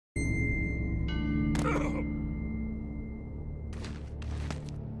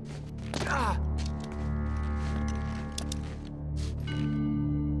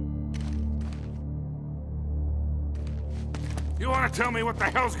want to tell me what the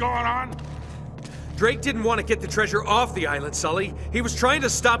hell's going on? Drake didn't want to get the treasure off the island, Sully. He was trying to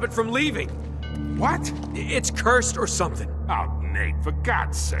stop it from leaving. What? It's cursed or something. Oh, Nate, for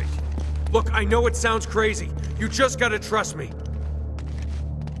God's sake. Look, I know it sounds crazy. You just gotta trust me.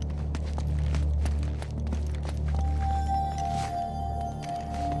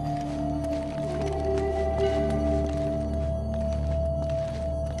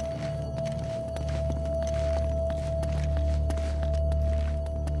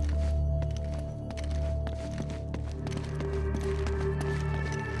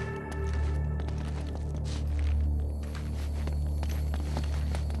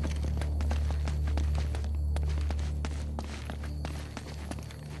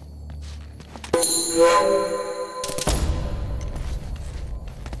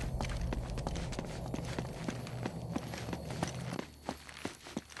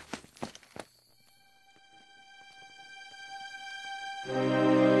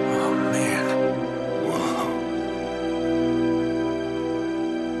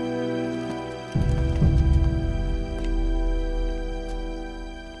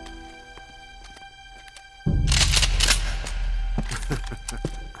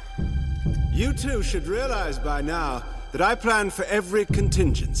 You two should realize by now that I plan for every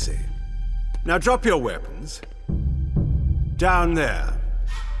contingency. Now drop your weapons. Down there.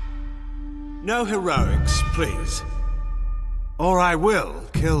 No heroics, please. Or I will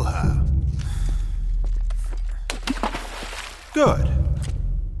kill her. Good.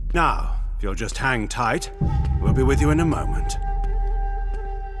 Now, if you'll just hang tight, we'll be with you in a moment.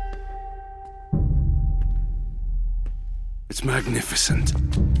 It's magnificent.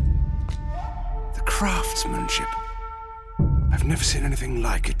 The craftsmanship. I've never seen anything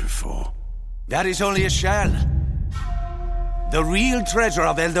like it before. That is only a shell. The real treasure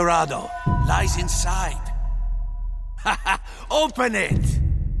of El Dorado lies inside. Open it!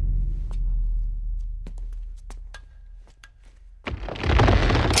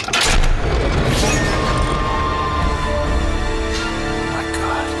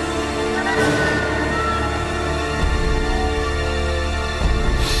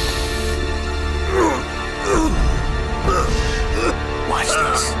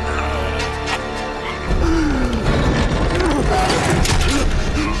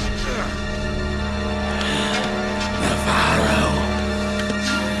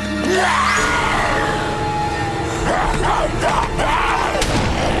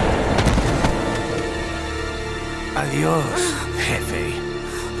 Adios,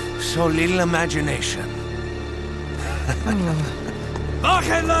 Jefe. So little imagination.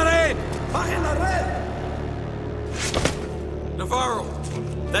 Bajen la red! Bajen la red! Navarro,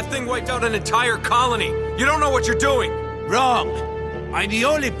 that thing wiped out an entire colony. You don't know what you're doing. Wrong. I'm the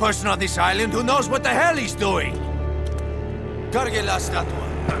only person on this island who knows what the hell he's doing. Cargue la estatua.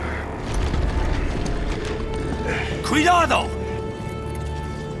 Cuidado!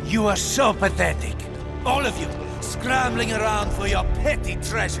 You are so pathetic. All of you, scrambling around for your petty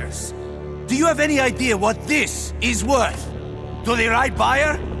treasures. Do you have any idea what this is worth? To the right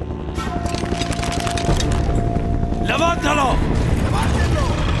buyer? Levántalo!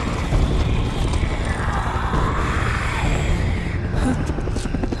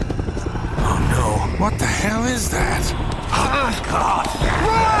 Oh no, what the hell is that? God!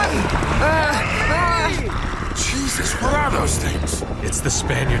 Run! Jesus, what are those things? It's the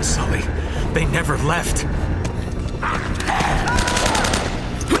Spaniards, Sully. They never left.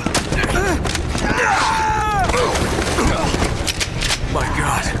 My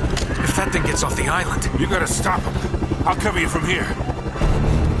God, if that thing gets off the island... You gotta stop him. I'll cover you from here.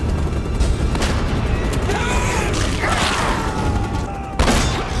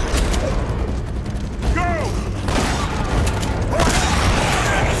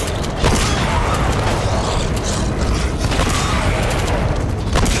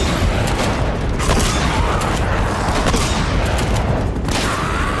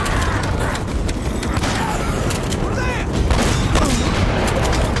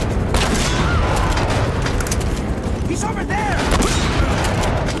 He's over there!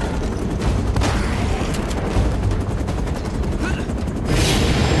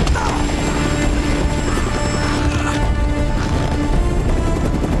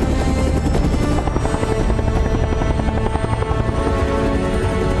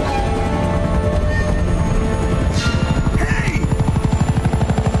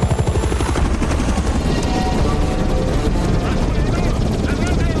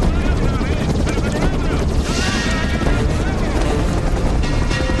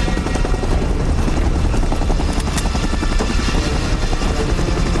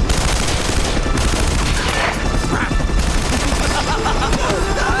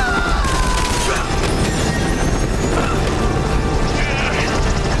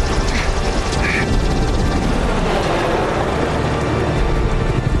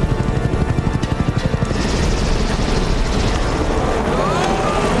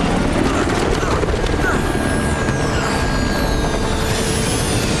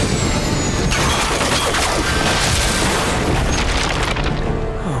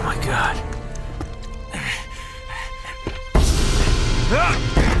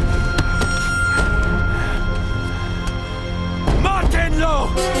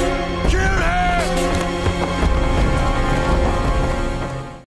 Martenlo!